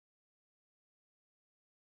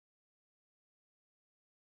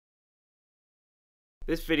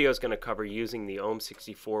This video is going to cover using the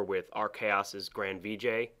Ohm64 with Arkaos' Grand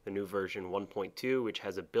VJ, the new version 1.2, which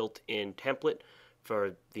has a built-in template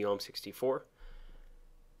for the Ohm64.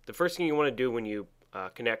 The first thing you want to do when you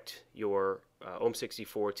connect your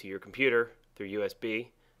Ohm64 to your computer through USB,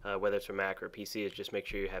 whether it's a Mac or a PC, is just make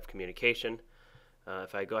sure you have communication.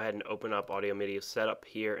 If I go ahead and open up Audio Media Setup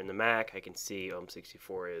here in the Mac, I can see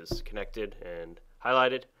Ohm64 is connected and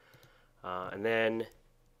highlighted. And then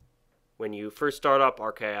when you first start up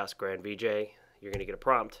Arkaos Grand VJ, you're going to get a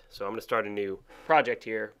prompt. So I'm going to start a new project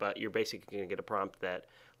here, but you're basically going to get a prompt that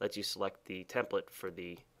lets you select the template for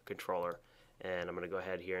the controller. And I'm going to go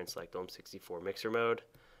ahead here and select Ohm64 Mixer Mode,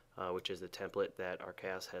 which is the template that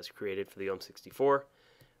Arkaos has created for the Ohm64.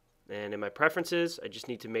 And in my preferences, I just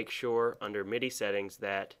need to make sure under MIDI settings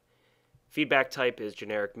that feedback type is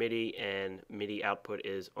generic MIDI and MIDI output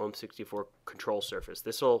is Ohm64 control surface.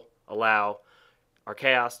 This will allow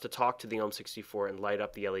Arkaos to talk to the Ohm64 and light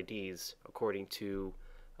up the LEDs according to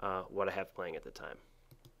what I have playing at the time.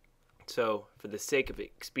 So for the sake of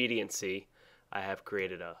expediency, I have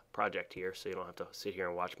created a project here so you don't have to sit here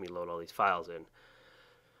and watch me load all these files in.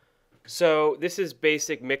 So this is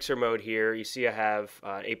basic mixer mode here. You see I have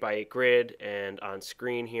an 8x8 grid, and on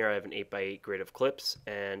screen here I have an 8x8 grid of clips,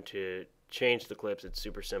 and to change the clips it's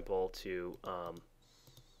super simple to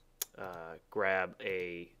grab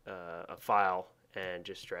a file and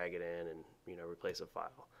just drag it in and replace a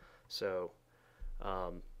file. So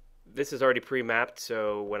this is already pre-mapped,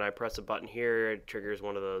 so when I press a button here it triggers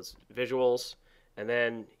one of those visuals, and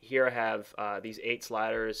then here I have these 8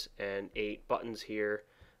 sliders and 8 buttons here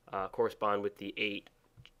correspond with the 8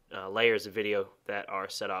 layers of video that are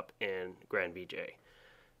set up in Grand VJ.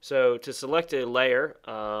 So to select a layer,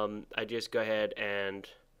 I just go ahead and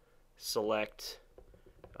select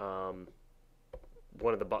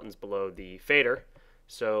one of the buttons below the fader.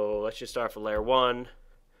 So let's just start for layer 1.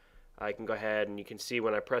 I can go ahead and you can see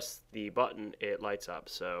when I press the button it lights up.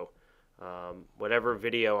 So whatever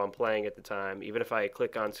video I'm playing at the time, even if I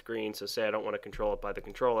click on screen, so say I don't want to control it by the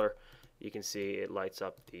controller, you can see it lights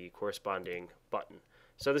up the corresponding button.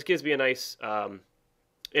 So this gives me a nice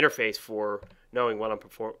interface for knowing what I'm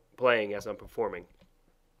playing as I'm performing.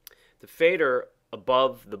 The fader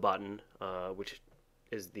above the button, which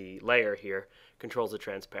is the layer here, controls the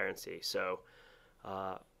transparency. So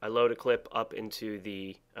I load a clip up into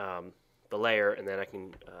the layer, and then I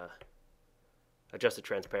can adjust the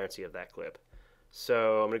transparency of that clip.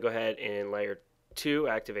 So I'm going to go ahead and layer 2,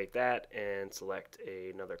 activate that, and select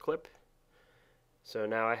another clip. So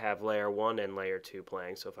now I have layer 1 and layer 2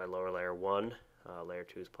 playing. So if I lower layer 1, layer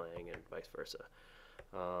 2 is playing, and vice versa.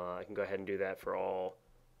 I can go ahead and do that for all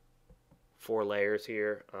 4 layers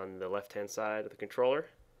here on the left-hand side of the controller.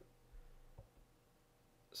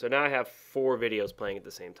 So now I have 4 videos playing at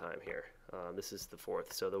the same time here. This is the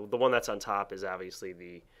 4th. So the one that's on top is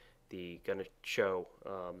obviously the going to show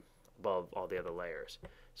above all the other layers.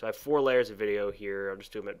 So I have 4 layers of video here. I'll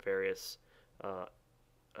just do them at various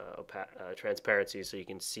transparency so you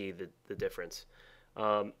can see the difference.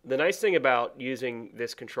 The nice thing about using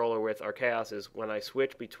this controller with Arkaos is when I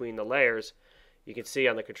switch between the layers, you can see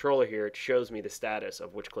on the controller here it shows me the status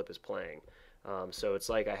of which clip is playing. So it's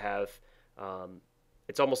like I have,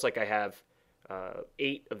 it's almost like I have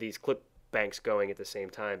 8 of these clip banks going at the same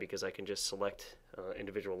time, because I can just select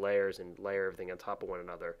individual layers and layer everything on top of one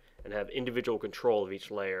another and have individual control of each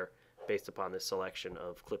layer based upon this selection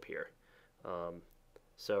of clip here.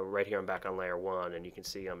 So right here I'm back on layer 1, and you can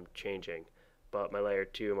see I'm changing. But my layer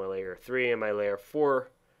 2, my layer 3, and my layer 4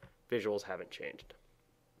 visuals haven't changed.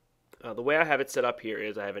 The way I have it set up here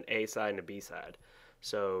is I have an A side and a B side.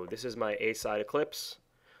 So this is my A side of clips.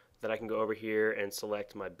 Then I can go over here and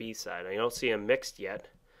select my B side. Now you don't see them mixed yet.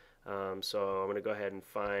 So I'm going to go ahead and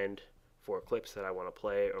find 4 clips that I want to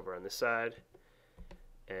play over on this side.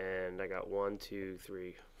 And I got 1, 2,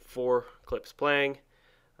 3, 4 clips playing.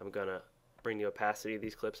 I'm going to bring the opacity of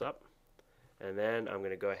these clips up, and then I'm going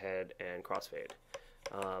to go ahead and crossfade.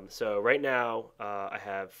 So right now I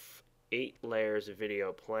have 8 layers of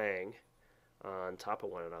video playing on top of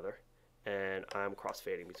one another, and I'm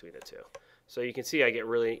crossfading between the 2. So you can see I get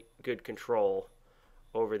really good control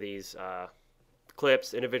over these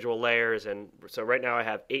clips, individual layers, and so right now I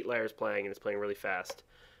have 8 layers playing, and it's playing really fast,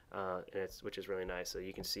 which is really nice. So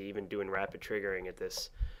you can see even doing rapid triggering at this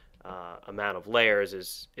amount of layers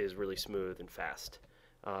is really smooth and fast.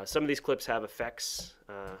 Some of these clips have effects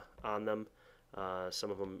on them.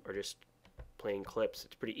 Some of them are just plain clips.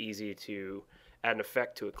 It's pretty easy to add an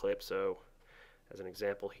effect to a clip. So as an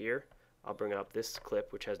example here, I'll bring up this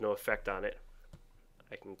clip which has no effect on it.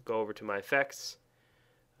 I can go over to my effects.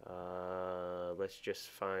 Let's just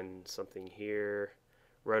find something here.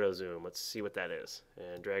 roto zoom. Let's see what that is.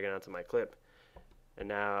 And drag it onto my clip. And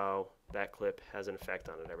now that clip has an effect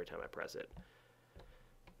on it every time I press it.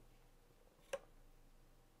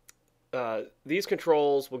 These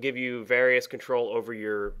controls will give you various control over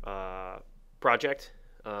your project.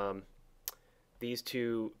 These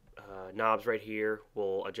two knobs right here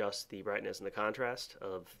will adjust the brightness and the contrast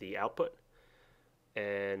of the output.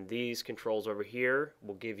 And these controls over here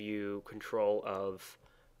will give you control of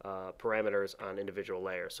parameters on individual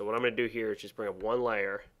layers. So what I'm going to do here is just bring up one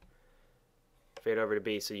layer, fade over to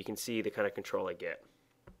B, so you can see the kind of control I get.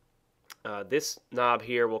 This knob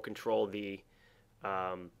here will control the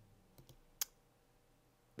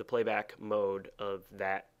playback mode of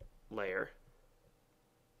that layer.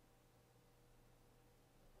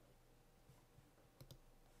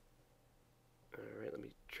 Alright, let me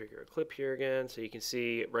trigger a clip here again so you can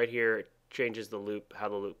see right here it changes the loop, how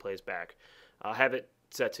the loop plays back. I'll have it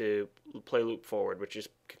set to play loop forward, which just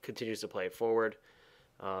continues to play forward.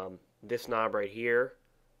 This knob right here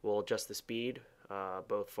will adjust the speed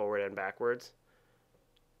both forward and backwards.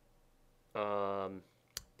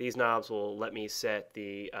 These knobs will let me set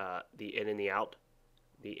the in and the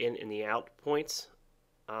out points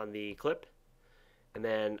on the clip, and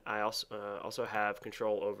then I also have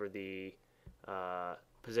control over the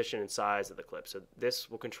position and size of the clip. So this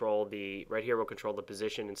will control right here will control the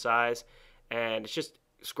position and size, and it just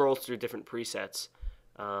scrolls through different presets,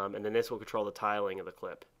 and then this will control the tiling of the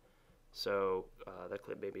clip. So that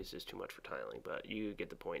clip maybe is just too much for tiling, but you get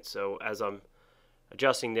the point. So as I'm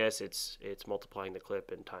adjusting this, it's multiplying the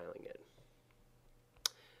clip and tiling it.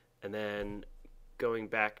 And then going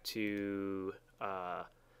back to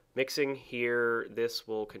mixing here, this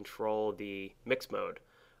will control the mix mode,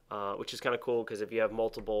 which is kind of cool because if you have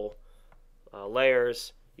multiple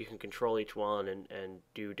layers, you can control each one and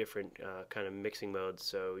do different kind of mixing modes.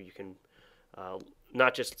 So you can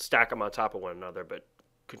not just stack them on top of one another, but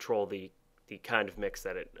control the kind of mix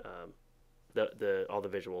that all the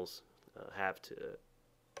visuals have to.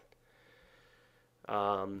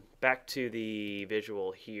 Back to the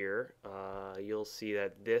visual here, you'll see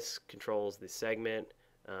that this controls the segment,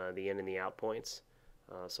 the in and the out points,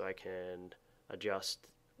 so I can adjust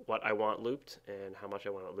what I want looped and how much I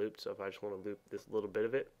want it looped. So if I just want to loop this little bit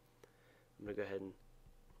of it, I'm going to go ahead and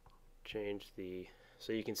change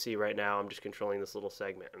so you can see right now I'm just controlling this little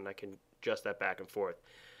segment, and I can adjust that back and forth.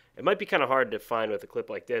 It might be kind of hard to find with a clip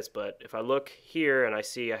like this, but if I look here and I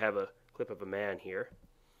see I have a clip of a man here,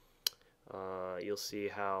 you'll see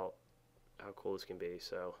how cool this can be.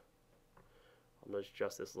 So I'm going to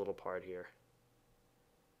adjust this little part here.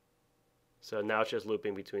 So now it's just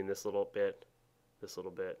looping between this little bit, this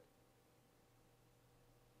little bit.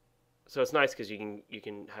 So it's nice because you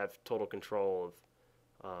can have total control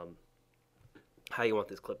of how you want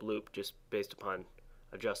this clip looped just based upon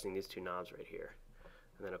adjusting these two knobs right here.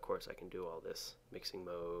 And then of course I can do all this mixing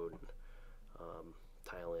mode, and,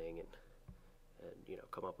 tiling, and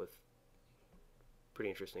come up with pretty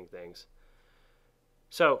interesting things.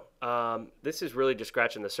 So this is really just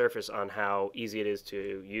scratching the surface on how easy it is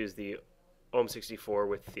to use the Ohm64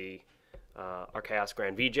 with the Arkaos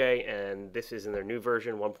Grand VJ, and this is in their new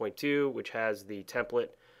version 1.2, which has the template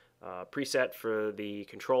preset for the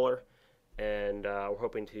controller, and we're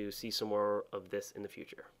hoping to see some more of this in the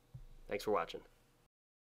future. Thanks for watching.